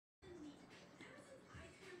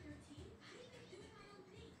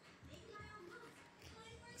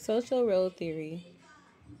Social role theory.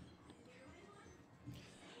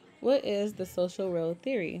 What is the social role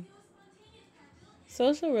theory?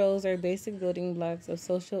 Social roles are basic building blocks of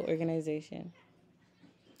social organization.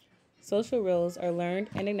 Social roles are learned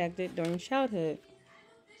and enacted during childhood.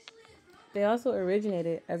 They also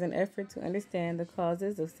originated as an effort to understand the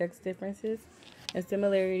causes of sex differences and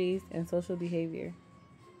similarities in social behavior.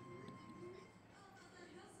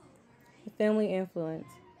 Family influence.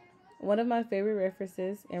 One of my favorite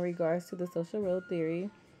references in regards to the social role theory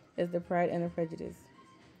is The Pride and the Prejudice.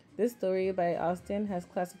 This story by Austen has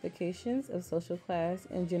classifications of social class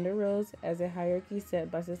and gender roles as a hierarchy set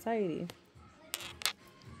by society.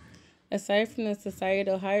 Aside from the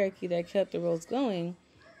societal hierarchy that kept the roles going,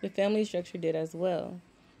 the family structure did as well.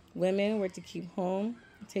 Women were to keep home,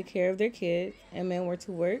 take care of their kids, and men were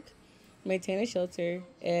to work, maintain a shelter,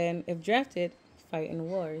 and, if drafted, fight in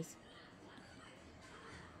wars.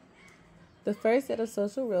 The first set of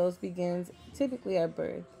social roles begins typically at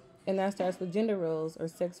birth, and that starts with gender roles or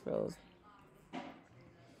sex roles.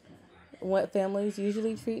 What families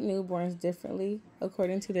usually treat newborns differently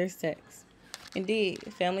according to their sex. Indeed,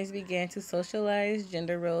 families began to socialize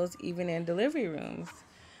gender roles even in delivery rooms.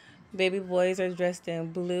 Baby boys are dressed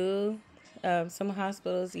in blue. Some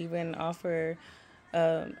hospitals even offer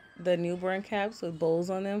the newborn caps with bows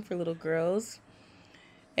on them for little girls.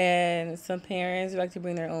 And some parents like to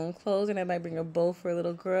bring their own clothes, and they might bring a bow for a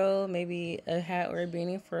little girl, maybe a hat or a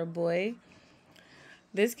beanie for a boy.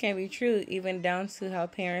 This can be true even down to how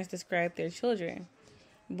parents describe their children.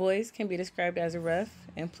 Boys can be described as rough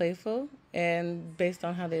and playful, and based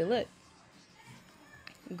on how they look.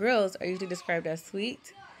 Girls are usually described as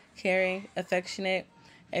sweet, caring, affectionate,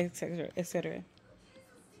 etc., etc.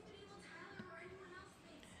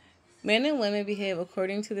 Men and women behave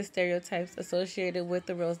according to the stereotypes associated with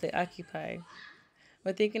the roles they occupy.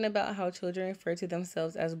 When thinking about how children refer to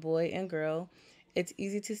themselves as boy and girl, it's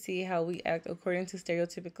easy to see how we act according to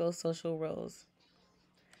stereotypical social roles.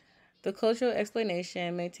 The cultural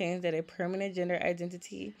explanation maintains that a permanent gender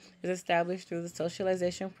identity is established through the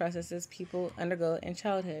socialization processes people undergo in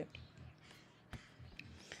childhood.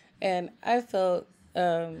 And I felt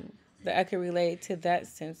that I could relate to that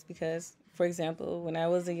sense because, for example, when I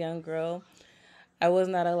was a young girl, I was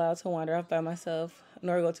not allowed to wander off by myself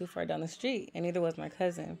nor go too far down the street, and neither was my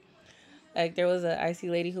cousin. Like, there was a icy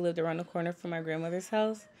lady who lived around the corner from my grandmother's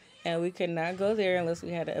house, and we could not go there unless we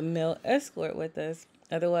had a male escort with us.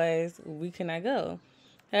 Otherwise, we could not go.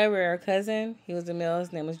 However, our cousin, he was a male,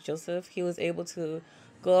 his name was Joseph. He was able to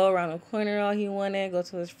go around the corner all he wanted, go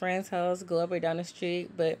to his friend's house, go up or down the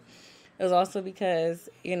street. But it was also because,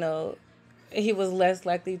 he was less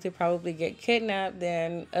likely to probably get kidnapped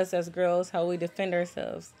than us as girls, how we defend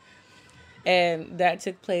ourselves. And that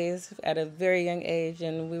took place at a very young age,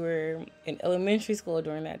 and we were in elementary school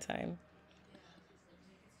during that time.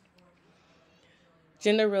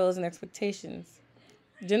 Gender roles and expectations.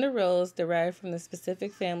 Gender roles derive from the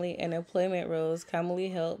specific family and employment roles commonly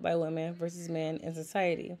held by women versus men in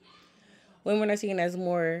society. Women are seen as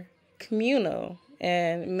more communal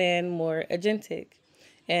and men more agentic.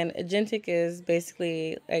 And agentic is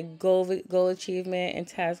basically like goal achievement and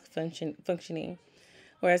task functioning.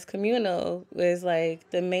 Whereas communal is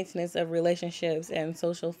like the maintenance of relationships and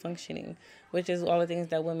social functioning, which is all the things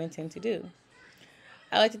that women tend to do.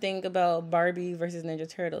 I like to think about Barbie versus Ninja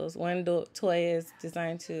Turtles. One toy is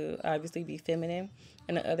designed to obviously be feminine,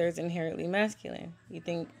 and the other is inherently masculine.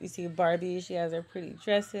 You see Barbie, she has her pretty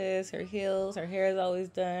dresses, her heels, her hair is always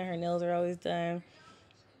done, her nails are always done.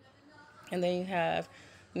 And then you have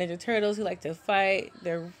Ninja Turtles who like to fight.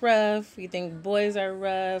 They're rough. You think boys are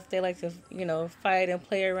rough. They like to, fight and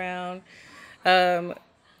play around. Um,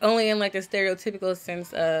 Only in like a stereotypical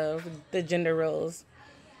sense of the gender roles.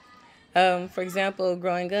 For example,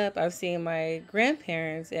 growing up, I've seen my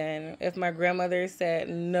grandparents, and if my grandmother said,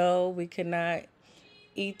 no, we could not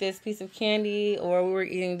eat this piece of candy, or we were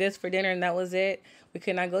eating this for dinner and that was it, we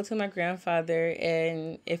could not go to my grandfather,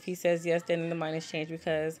 and if he says yes, then the mind is changed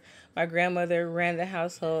because my grandmother ran the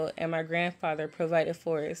household and my grandfather provided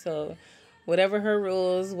for it. So whatever her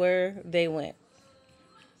rules were, they went.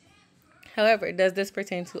 However, does this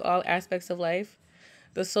pertain to all aspects of life?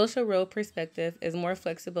 The social role perspective is more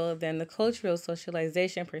flexible than the cultural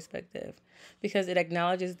socialization perspective because it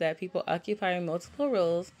acknowledges that people occupy multiple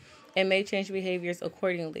roles and may change behaviors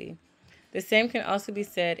accordingly. The same can also be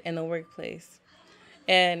said in the workplace.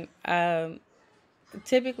 And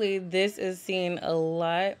typically, this is seen a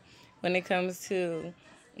lot when it comes to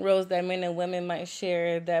roles that men and women might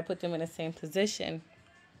share that put them in the same position.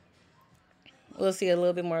 We'll see a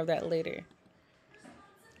little bit more of that later.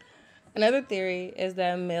 Another theory is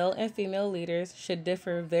that male and female leaders should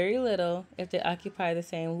differ very little if they occupy the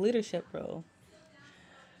same leadership role.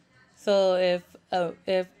 So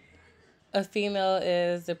if a female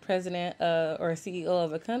is the president or CEO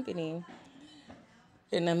of a company,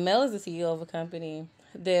 and a male is the CEO of a company,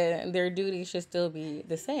 then their duties should still be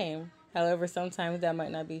the same. However, sometimes that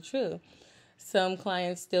might not be true. Some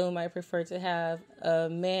clients still might prefer to have a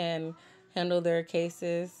man handle their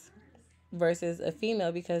cases versus a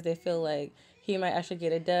female because they feel like he might actually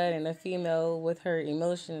get it done, and a female with her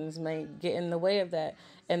emotions might get in the way of that.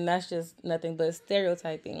 And that's just nothing but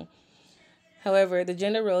stereotyping. However, the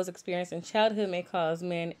gender roles experienced in childhood may cause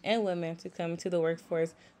men and women to come to the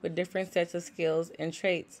workforce with different sets of skills and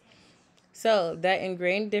traits. So, that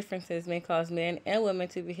ingrained differences may cause men and women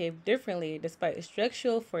to behave differently despite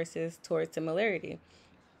structural forces towards similarity.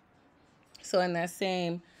 So, in that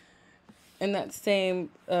same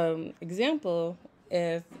example,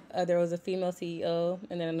 if there was a female CEO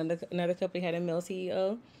and then another company had a male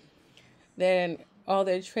CEO, then all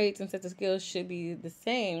their traits and sets of skills should be the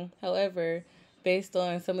same. However, based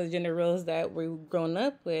on some of the gender roles that we've grown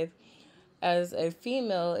up with, as a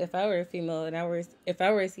female, if I were a female and if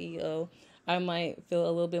I were a CEO, I might feel a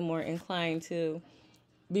little bit more inclined to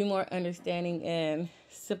be more understanding and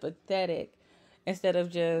sympathetic instead of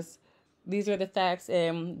just these are the facts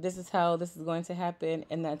and this is how this is going to happen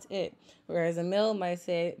and that's it. Whereas a male might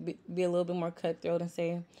say be a little bit more cutthroat and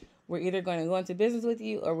say we're either going to go into business with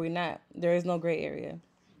you or we're not. There is no gray area.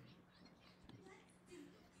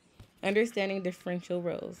 Understanding differential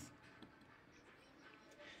roles.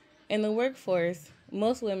 In the workforce,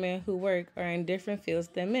 most women who work are in different fields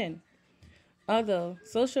than men. Although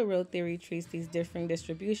social role theory treats these differing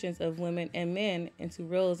distributions of women and men into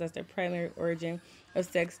roles as the primary origin of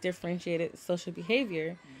sex differentiated social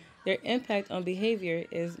behavior, their impact on behavior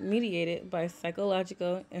is mediated by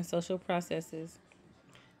psychological and social processes.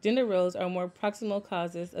 Gender roles are more proximal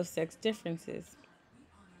causes of sex differences.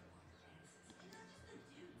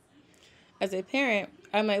 As a parent,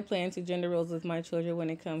 I might play into gender roles with my children when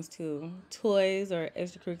it comes to toys or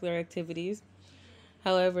extracurricular activities.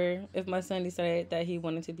 However, if my son decided that he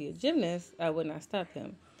wanted to be a gymnast, I would not stop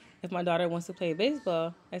him. If my daughter wants to play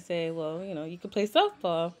baseball, I say, well, you can play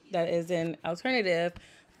softball. That is an alternative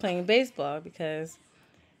playing baseball because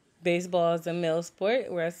baseball is a male sport,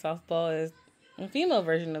 whereas softball is a female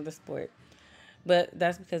version of the sport. But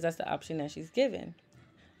that's because that's the option that she's given.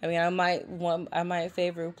 I mean, I might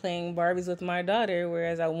favor playing Barbies with my daughter,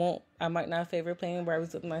 whereas I might not favor playing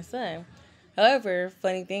Barbies with my son. However,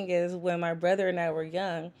 funny thing is, when my brother and I were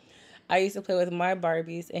young, I used to play with my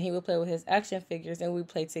Barbies, and he would play with his action figures, and we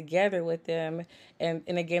played together with them, and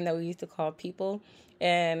in a game that we used to call People.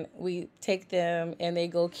 And we take them, and they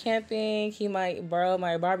go camping. He might borrow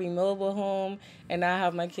my Barbie mobile home, and I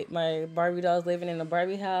have my Barbie dolls living in the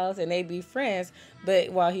Barbie house, and they'd be friends.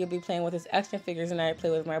 But while he'll be playing with his action figures, and I play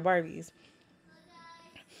with my Barbies.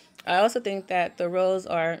 I also think that the roles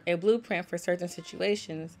are a blueprint for certain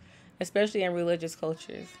situations, especially in religious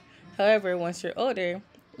cultures. However, once you're older,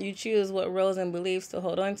 you choose what roles and beliefs to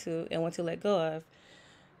hold on to and what to let go of.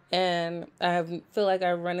 And feel like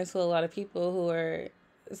I've run into a lot of people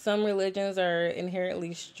some religions are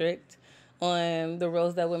inherently strict on the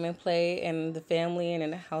roles that women play in the family and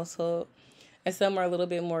in the household, and some are a little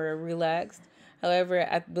bit more relaxed. However,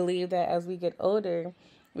 I believe that as we get older,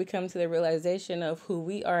 we come to the realization of who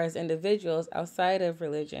we are as individuals outside of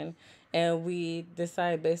religion, and we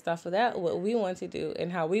decide based off of that what we want to do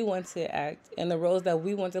and how we want to act and the roles that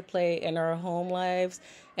we want to play in our home lives,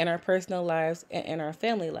 in our personal lives, and in our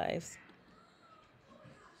family lives.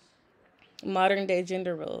 Modern day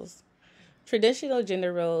gender roles. Traditional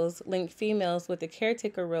gender roles link females with the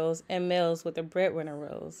caretaker roles and males with the breadwinner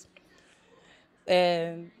roles.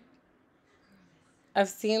 And I've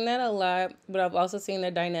seen that a lot, but I've also seen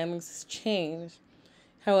the dynamics change.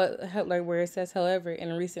 Like where it says, however,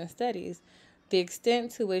 in recent studies, the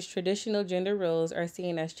extent to which traditional gender roles are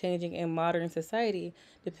seen as changing in modern society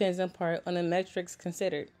depends in part on the metrics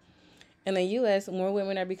considered. In the U.S., more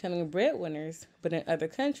women are becoming breadwinners, but in other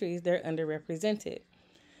countries, they're underrepresented.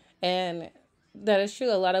 And that is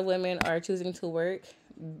true. A lot of women are choosing to work,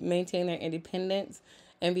 maintain their independence,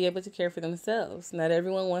 and be able to care for themselves. Not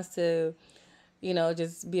everyone wants to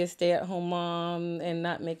just be a stay-at-home mom and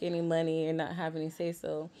not make any money and not have any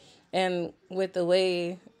say-so. And with the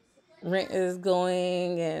way rent is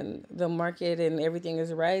going and the market and everything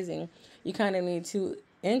is rising, you kind of need two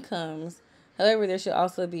incomes. However, there should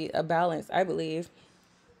also be a balance, I believe,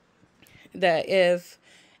 that if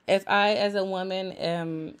I, as a woman,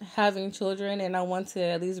 am having children and I want to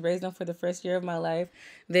at least raise them for the first year of my life,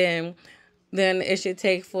 then then it should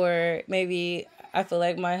take for maybe, I feel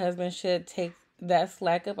like my husband should take that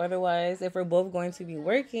slack up. Otherwise, if we're both going to be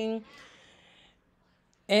working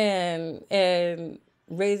and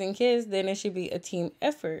raising kids, then it should be a team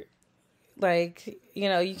effort. Like,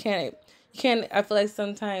 you can't, I feel like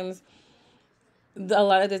sometimes a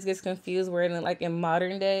lot of this gets confused where in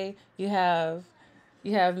modern day you have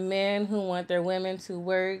men who want their women to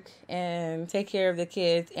work and take care of the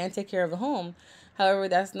kids and take care of the home. However,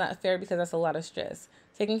 that's not fair because that's a lot of stress.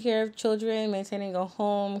 Taking care of children, maintaining a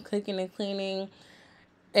home, cooking and cleaning,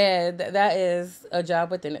 and that is a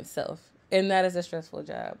job within itself. And that is a stressful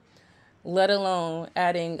job. Let alone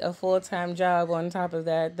adding a full-time job on top of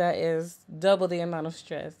that, that is double the amount of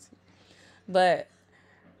stress. But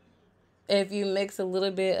if you mix a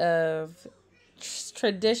little bit of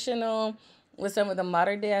traditional with some of the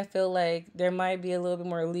modern day, I feel like there might be a little bit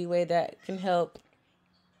more leeway that can help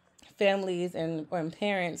families and or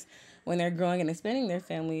parents when they're growing and expanding their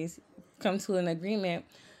families come to an agreement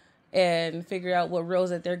and figure out what roles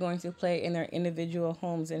that they're going to play in their individual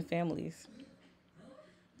homes and families.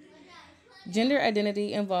 Gender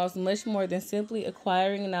identity involves much more than simply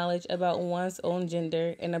acquiring knowledge about one's own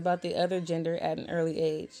gender and about the other gender at an early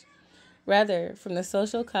age. Rather, from the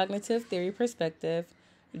social cognitive theory perspective,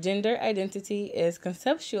 gender identity is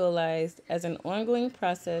conceptualized as an ongoing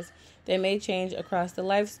process that may change across the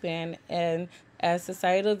lifespan and as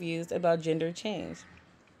societal views about gender change.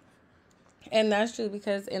 And that's true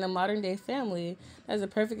because in a modern day family, that's a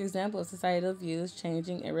perfect example of societal views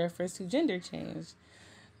changing in reference to gender change.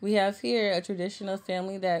 We have here a traditional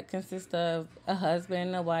family that consists of a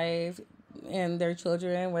husband, a wife, and their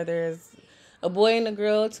children, whether it's a boy and a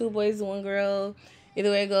girl, two boys, one girl. Either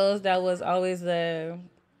way it goes, that was always the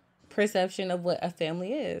perception of what a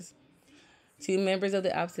family is. Two members of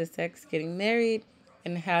the opposite sex getting married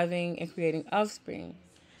and having and creating offspring.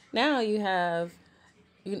 Now you have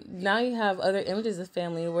other images of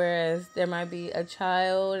family, whereas there might be a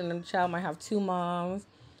child and the child might have two moms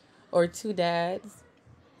or two dads.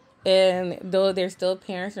 And though they're still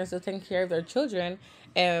parents, they're still taking care of their children,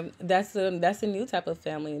 and that's a new type of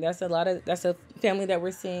family. That's a family that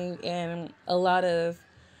we're seeing in a lot of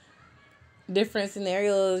different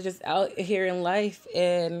scenarios just out here in life,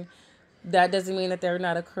 and that doesn't mean that they're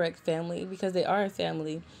not a correct family because they are a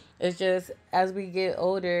family. It's just as we get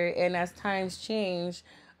older and as times change,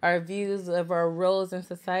 our views of our roles in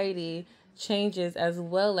society changes as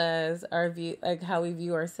well as our view, like how we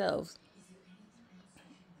view ourselves.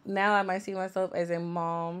 Now I might see myself as a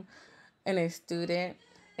mom and a student,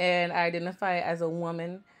 and I identify as a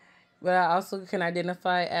woman, but I also can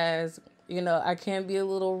identify as, I can be a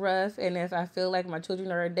little rough, and if I feel like my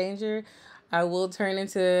children are in danger, I will turn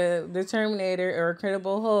into the Terminator or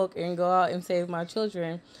Incredible Hulk and go out and save my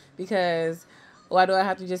children because why do I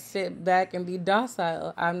have to just sit back and be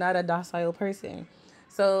docile? I'm not a docile person.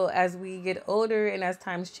 So as we get older and as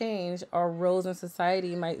times change, our roles in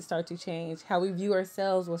society might start to change. How we view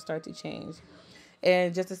ourselves will start to change.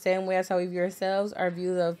 And just the same way as how we view ourselves, our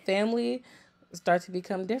views of family start to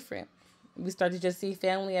become different. We start to just see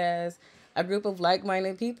family as a group of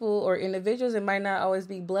like-minded people or individuals. It might not always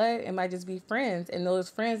be blood. It might just be friends. And those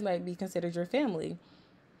friends might be considered your family.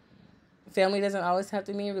 Family doesn't always have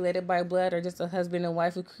to mean related by blood or just a husband and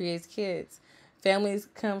wife who creates kids. Families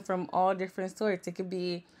come from all different sorts. I could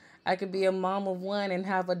be a mom of one and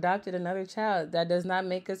have adopted another child. That does not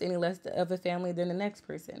make us any less of a family than the next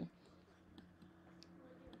person.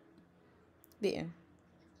 The end.